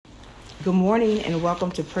Good morning and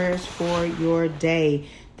welcome to Prayers for Your Day.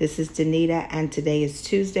 This is Danita and today is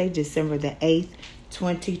Tuesday, December the 8th,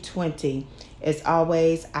 2020. As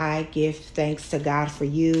always, I give thanks to God for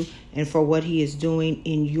you and for what He is doing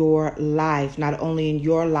in your life, not only in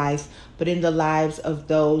your life, but in the lives of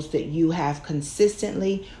those that you have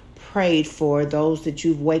consistently prayed for, those that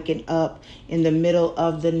you've waken up in the middle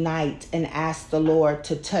of the night and asked the Lord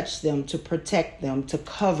to touch them, to protect them, to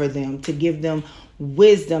cover them, to give them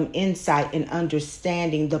wisdom, insight, and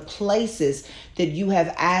understanding. The places that you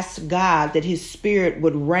have asked God that His Spirit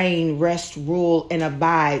would reign, rest, rule, and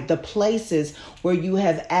abide. The places where you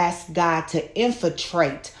have asked God to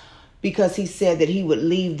infiltrate because He said that He would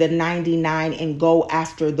leave the 99 and go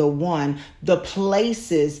after the one. The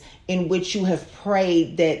places in which you have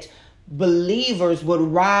prayed that believers would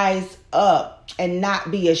rise up and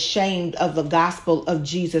not be ashamed of the gospel of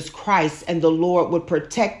Jesus Christ, and the Lord would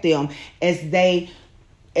protect them as they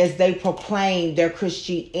proclaim their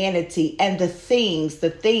Christianity, and the things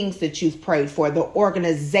that you've prayed for, the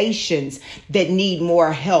organizations that need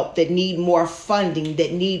more help, that need more funding,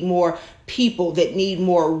 that need more people, that need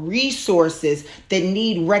more resources, that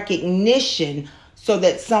need recognition, so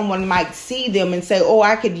that someone might see them and say, oh,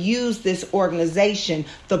 I could use this organization.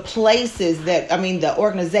 The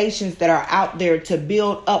organizations that are out there to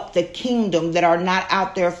build up the kingdom, that are not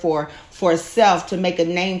out there for self, to make a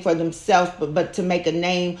name for themselves, but to make a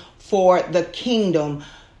name for the kingdom.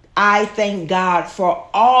 I thank God for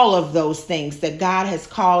all of those things that God has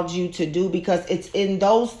called you to do, because it's in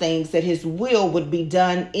those things that His will would be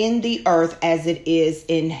done in the earth as it is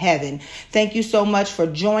in heaven. Thank you so much for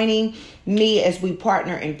joining me as we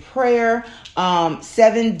partner in prayer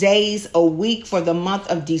 7 days a week for the month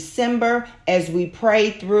of December as we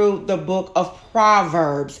pray through the book of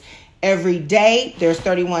Proverbs. Every day there's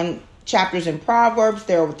 31 chapters in Proverbs.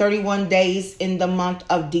 There are 31 days in the month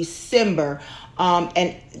of December.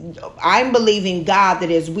 And I'm believing God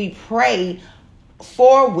that as we pray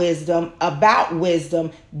for wisdom, about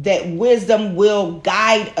wisdom, that wisdom will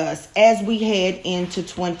guide us as we head into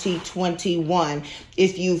 2021.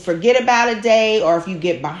 If you forget about a day or if you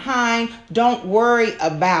get behind, don't worry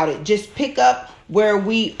about it. Just pick up where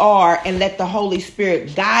we are and let the Holy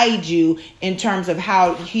Spirit guide you in terms of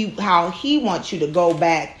how he wants you to go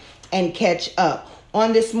back and catch up.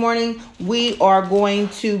 On this morning, we are going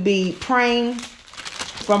to be praying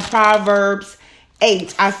from Proverbs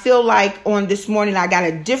 8. I feel like on this morning, I got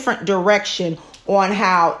a different direction on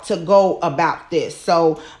how to go about this.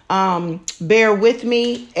 So bear with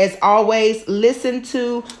me. As always, listen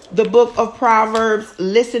to the book of Proverbs.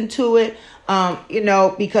 Listen to it.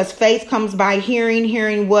 Because faith comes by hearing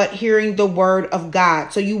the word of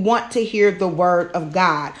God. So you want to hear the word of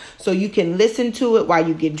God. So you can listen to it while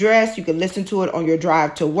you get dressed. You can listen to it on your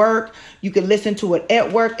drive to work. You can listen to it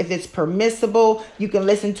at work if it's permissible. You can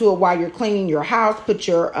listen to it while you're cleaning your house. Put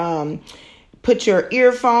your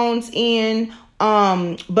earphones in.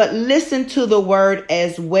 But listen to the word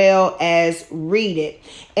as well as read it.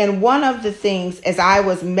 And one of the things, as I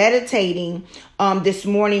was meditating this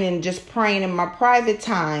morning and just praying in my private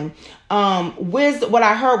time, what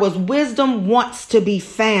I heard was wisdom wants to be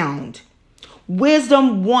found.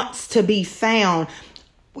 Wisdom wants to be found.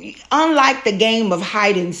 Unlike the game of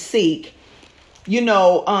hide and seek,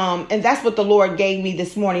 and that's what the Lord gave me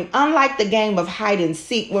this morning. Unlike the game of hide and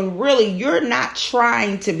seek, when really you're not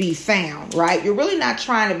trying to be found, right? You're really not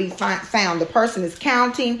trying to be found. The person is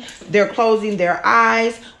counting, they're closing their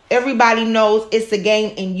eyes. Everybody knows it's a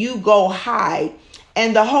game and you go hide.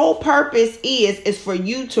 And the whole purpose is for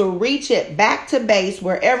you to reach it back to base,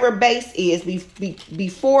 wherever base is,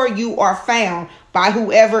 before you are found by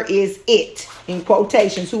whoever is it, in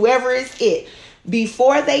quotations, whoever is it.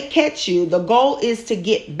 Before they catch you, the goal is to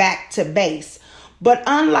get back to base. But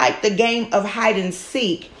unlike the game of hide and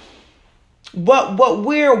seek, what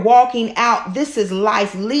we're walking out, this is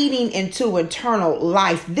life leading into eternal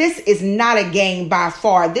life. This is not a game by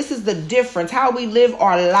far. This is the difference, how we live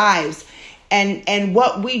our lives and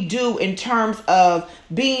what we do in terms of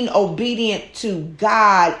being obedient to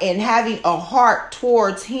God and having a heart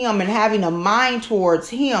towards Him and having a mind towards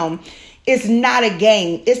Him. It's not a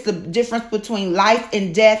game. It's the difference between life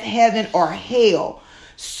and death, heaven or hell.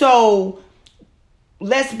 So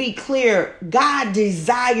let's be clear. God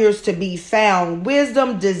desires to be found.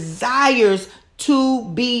 Wisdom desires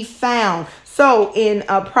to be found. So in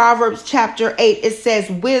Proverbs chapter 8, it says,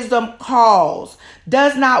 wisdom calls.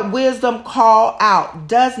 Does not wisdom call out?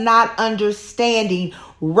 Does not understanding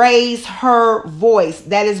raise her voice?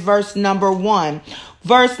 That is verse number 1.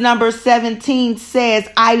 Verse number 17 says,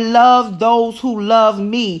 I love those who love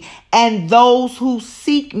me, and those who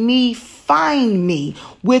seek me find me.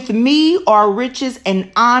 With me are riches and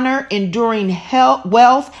honor, enduring health,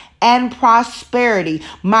 wealth, and prosperity.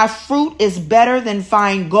 My fruit is better than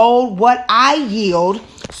fine gold. What I yield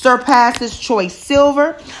surpasses choice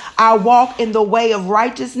silver. I walk in the way of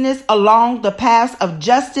righteousness along the paths of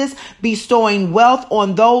justice, bestowing wealth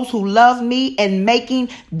on those who love me and making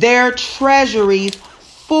their treasuries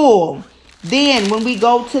full. Then when we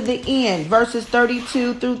go to the end, verses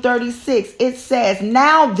 32 through 36, it says,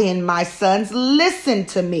 now then, my sons, listen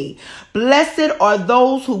to me. Blessed are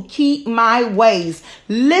those who keep my ways.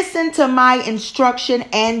 Listen to my instruction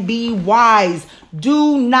and be wise.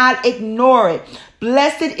 Do not ignore it.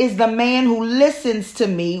 Blessed is the man who listens to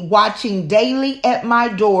me, watching daily at my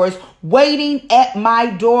doors, waiting at my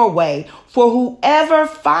doorway. For whoever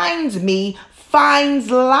finds me finds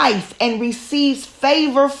life and receives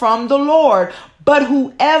favor from the Lord. But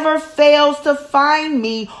whoever fails to find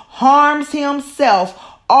me harms himself.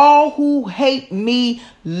 All who hate me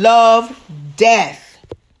love death.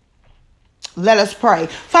 Let us pray.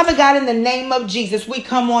 Father God, in the name of Jesus, we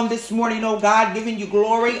come on this morning, oh God, giving you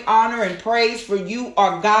glory, honor, and praise, for you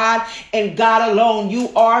are God and God alone. You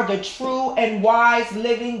are the true and wise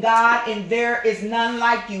living God, and there is none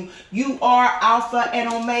like you. You are Alpha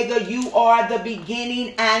and Omega. You are the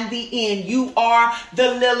beginning and the end. You are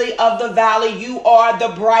the lily of the valley. You are the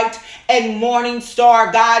bright and morning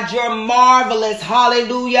star. God, you're marvelous.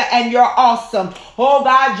 Hallelujah. And you're awesome. Oh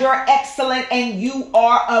God, you're excellent and you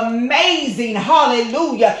are amazing.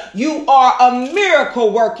 Hallelujah. You are a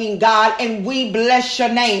miracle working God, and we bless your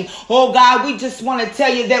name. Oh God, we just want to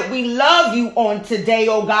tell you that we love you on today,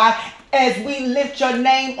 oh God, as we lift your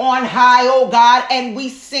name on high, oh God, and we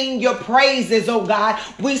sing your praises, oh God.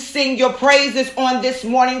 We sing your praises on this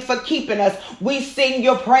morning for keeping us. We sing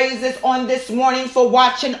your praises on this morning for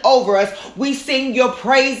watching over us. We sing your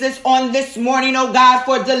praises on this morning, oh God,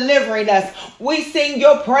 for delivering us. We sing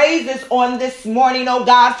your praises on this morning, oh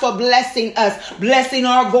God, for blessing us, blessing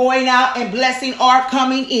our going out and blessing our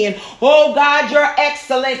coming in. Oh God, you're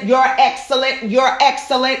excellent. You're excellent. You're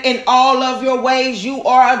excellent in all of your ways. You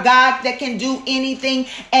are a God that can do anything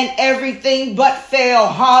and everything but fail.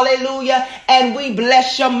 Hallelujah. And we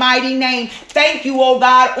bless your mighty name. Thank you, oh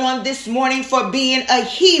God, on this morning for being a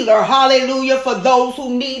healer. Hallelujah. For those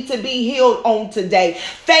who need to be healed on today.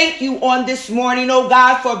 Thank you on this morning, oh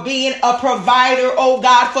God, for being a provider, oh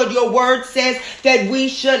God, for your word says that we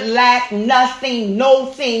should lack nothing, no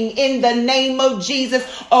thing, in the name of Jesus,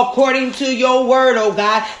 according to your word, oh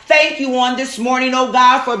God. Thank you on this morning, oh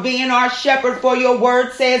God, for being our shepherd, for your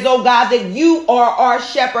word says, oh God, that you are our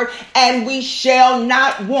shepherd and we shall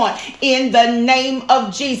not want, in the name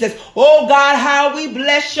of Jesus. Oh God, how we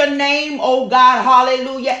bless your name, oh God,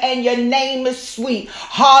 hallelujah. And your name is sweet.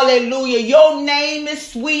 Hallelujah. Your name is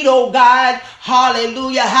sweet, oh God.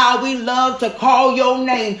 Hallelujah. How we love to call your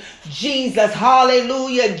name. Jesus.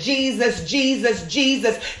 Hallelujah. Jesus, Jesus,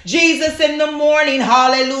 Jesus. Jesus in the morning.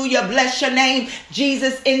 Hallelujah. Bless your name.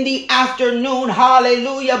 Jesus in the afternoon.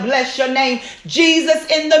 Hallelujah. Bless your name. Jesus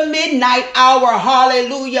in the midnight hour.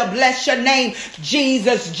 Hallelujah. Bless your name.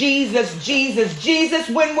 Jesus, Jesus, Jesus, Jesus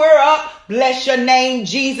when we're up. Bless your name,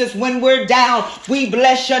 Jesus. When we're down, we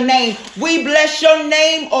bless your name. We bless your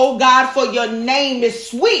name, oh God, for your name is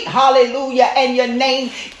sweet. Hallelujah. And your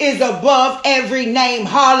name is above every name.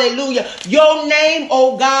 Hallelujah. Your name,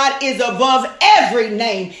 oh God, is above every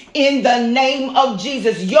name. In the name of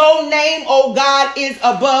Jesus. Your name, oh God, is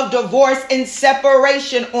above divorce and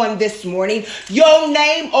separation on this morning. Your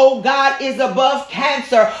name, oh God, is above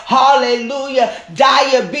cancer. Hallelujah.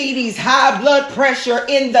 Diabetes, high blood pressure,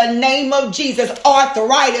 in the name of Jesus.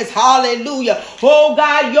 Arthritis. Hallelujah. Oh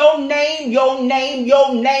God, your name, your name,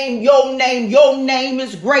 your name, your name, your name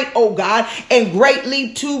is great, oh God, and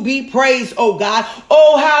greatly to be praised, oh God.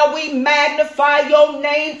 Oh, how we magnify your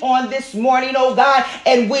name on this morning, oh God,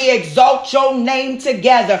 and we exalt your name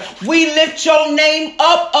together. We lift your name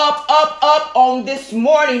up, up, up, up on this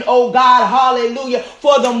morning, oh God. Hallelujah.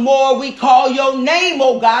 For the more we call your name,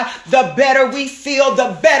 oh God, the better we feel,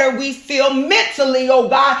 mentally, oh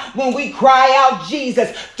God, when we cry out Jesus.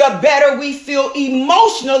 The better we feel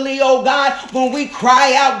emotionally, oh God, when we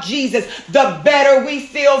cry out Jesus. The better we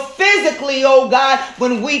feel physically, oh God,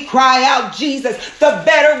 when we cry out Jesus. The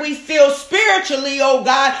better we feel spiritually, oh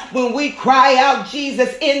God, when we cry out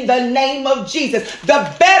Jesus, in the name of Jesus.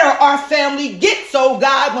 The better our family gets, oh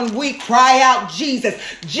God, when we cry out Jesus.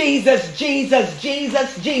 Jesus, Jesus,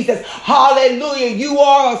 Jesus, Jesus. Hallelujah. You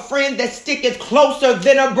are a friend that sticketh closer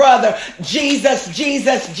than a brother. Jesus,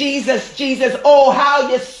 Jesus, Jesus, Jesus, Jesus. Oh, how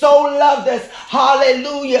you so loved us.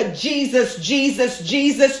 Hallelujah. Jesus, Jesus,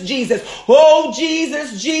 Jesus, Jesus. Oh,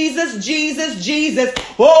 Jesus, Jesus, Jesus, Jesus.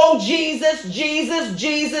 Oh, Jesus, Jesus,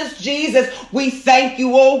 Jesus, Jesus. We thank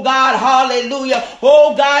you, oh God. Hallelujah.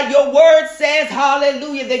 Oh God, your word says,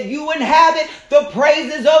 hallelujah, that you inhabit the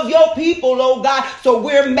praises of your people, oh God. So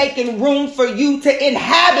we're making room for you to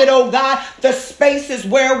inhabit, oh God, the spaces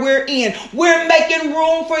where we're in. We're making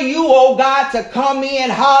room for you, oh God, to come in,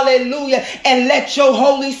 hallelujah, and let your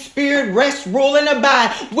Holy Spirit rest, rule, and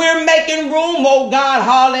abide. We're making room, oh God,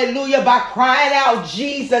 hallelujah, by crying out,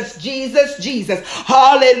 Jesus, Jesus, Jesus,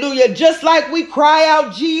 hallelujah. Just like we cry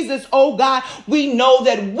out Jesus, oh God, we know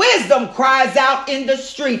that wisdom cries out in the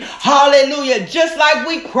street, hallelujah. Just like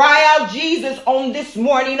we cry out Jesus on this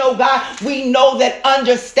morning, oh God, we know that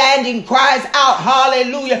understanding cries out,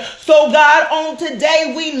 hallelujah. So God, on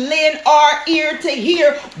today we lend our ear to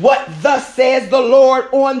hear what thus says the Lord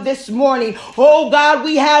on this morning. Oh God,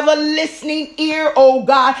 we have a listening ear, oh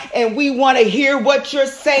God, and we want to hear what you're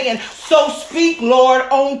saying. So speak, Lord,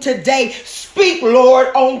 on today. Speak, Lord,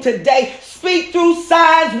 on today. Speak through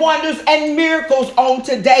signs, wonders, and miracles on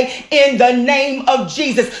today in the name of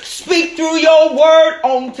Jesus. Speak through your word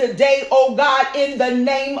on today, oh God, in the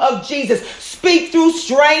name of Jesus. Speak through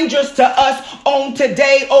strangers to us on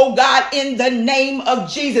today, oh God, in the name of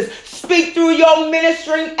Jesus. Speak through your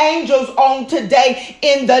ministering angels on today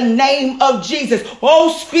in the name of Jesus.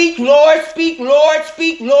 Oh, speak, Lord, speak, Lord,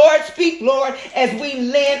 speak, Lord, speak, Lord, as we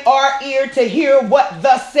lend our ear to hear what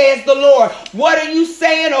thus says the Lord. What are you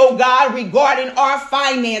saying, oh God, regarding our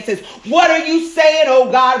finances? What are you saying,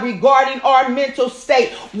 oh God, regarding our mental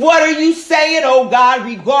state? What are you saying, oh God,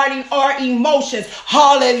 regarding our emotions?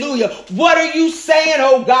 Hallelujah. What are you saying,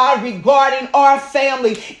 oh God, regarding our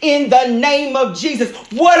family in the name of Jesus?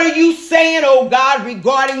 What are you saying, oh God,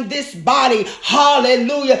 regarding this body?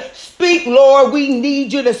 Hallelujah. Speak, Lord. We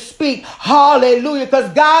need you to speak. Hallelujah.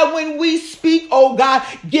 Because God, when we speak, oh God,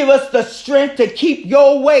 give us the strength to keep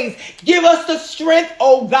your ways. Give us the strength,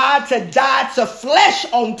 oh God, to die to flesh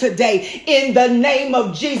on today in the name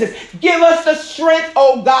of Jesus. Give us the strength,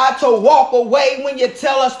 oh God, to walk away when you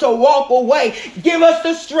tell us to walk away. Give us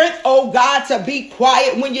the strength, oh God, to be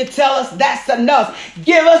quiet when you tell us that's enough.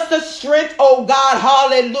 Give us the strength, oh God,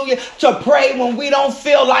 hallelujah, to pray when we don't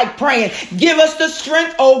feel like praying. Give us the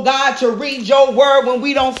strength, oh God, to read your word when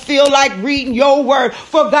we don't feel like reading your word.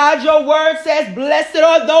 For God, your word says, blessed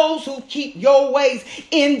are those who keep your ways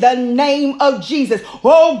in the name of Jesus.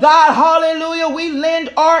 Oh God, hallelujah, we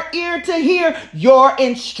lend our ear to hear your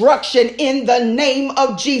instruction in the name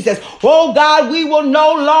of Jesus. Oh God, we will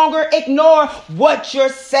no longer ignore what you're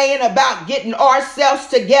saying about getting ourselves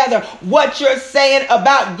together, what you're saying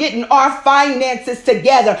about getting our finances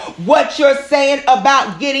together, what you're saying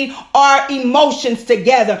about getting our emotions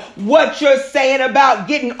together, what you're saying about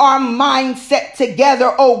getting our mindset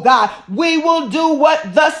together, oh God. We will do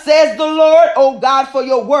what thus says the Lord, oh God, for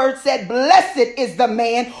your word said, blessed is the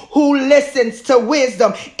man who listens to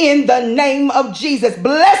wisdom in the name of Jesus.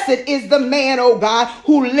 Blessed is the man, oh God,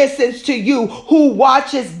 who listens to you, who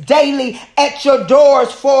watches daily at your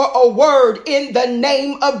doors for a word in the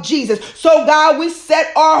name of Jesus. So God, we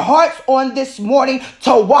set our hearts on this morning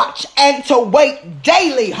to watch and to wait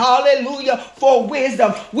daily, hallelujah, for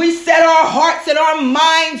wisdom. We set our hearts and our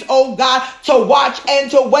minds, oh God, to watch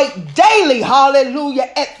and to wait daily, hallelujah,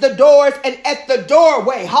 at the doors and at the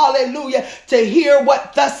doorway, hallelujah, to hear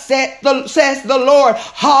what thus says the Lord,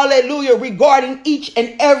 hallelujah, regarding each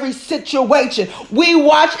and every situation. We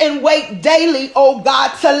watch and wait daily, oh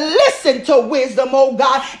God, to listen to wisdom, oh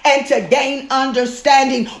God, and to gain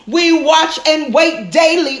understanding. We watch and wait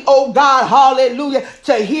daily, oh God, hallelujah,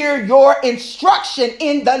 to hear your instruction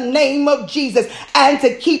in the name of Jesus and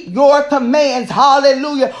to keep your commands,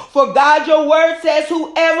 hallelujah. For God, your word says,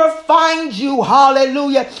 whoever finds you,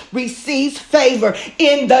 hallelujah, receives favor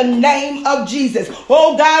in the name of Jesus.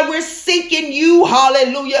 Oh God, we're seeking you,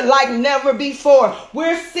 hallelujah, like never before.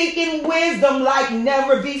 We're seeking wisdom like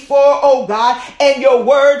never before, oh God. And your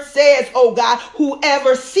word says, oh God,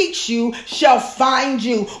 whoever seeks you shall find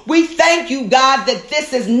you. We thank you, God, that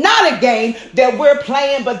this is not a game that we're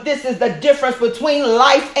playing, but this is the difference between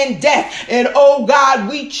life and death. And oh God,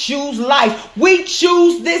 we choose life. We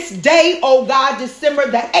choose this day, oh God, December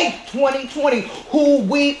the 8th, 2020, who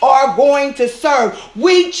we are going to serve.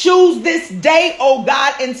 We choose this day, oh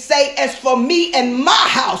God, and say, as for me and and my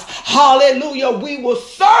house, hallelujah, we will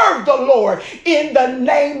serve the Lord in the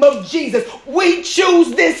name of Jesus. We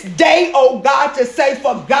choose this day, oh God, to say,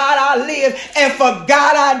 for God I live and for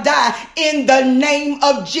God I die in the name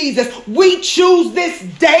of Jesus. We choose this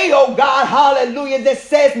day, oh God, hallelujah, that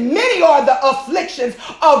says many are the afflictions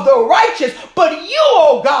of the righteous, but you,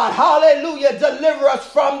 oh God, hallelujah, deliver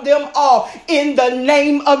us from them all in the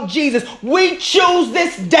name of Jesus. We choose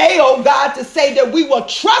this day, oh God, to say that we will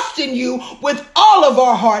trust in you with all of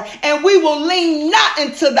our heart, and we will lean not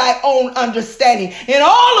into thy own understanding. In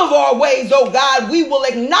all of our ways, oh God, we will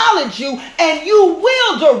acknowledge you, and you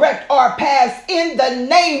will direct our paths in the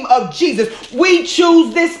name of Jesus. We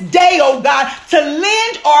choose this day, oh God, to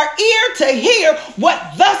lend our ear to hear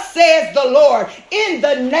what thus says the Lord in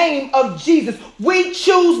the name of Jesus. We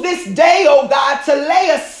choose this day, oh God, to lay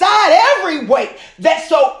aside every weight that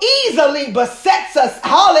so easily besets us.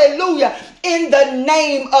 Hallelujah. In the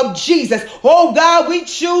name of Jesus. Oh God, we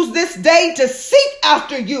choose this day to seek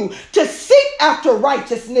after you, to seek after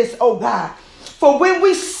righteousness, oh God. For when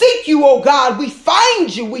we seek you, oh God, we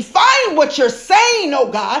find you. We find what you're saying, oh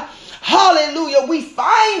God. Hallelujah. We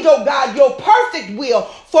find, oh God, your perfect will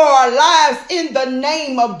for our lives in the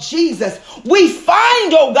name of Jesus. We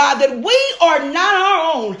find, oh God, that we are not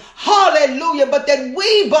our own. Hallelujah. But that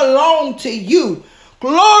we belong to you.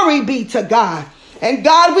 Glory be to God. And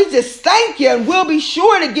God, we just thank you, and we'll be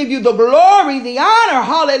sure to give you the glory, the honor,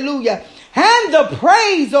 hallelujah, and the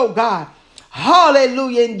praise, oh God.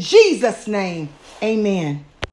 Hallelujah. In Jesus' name, amen.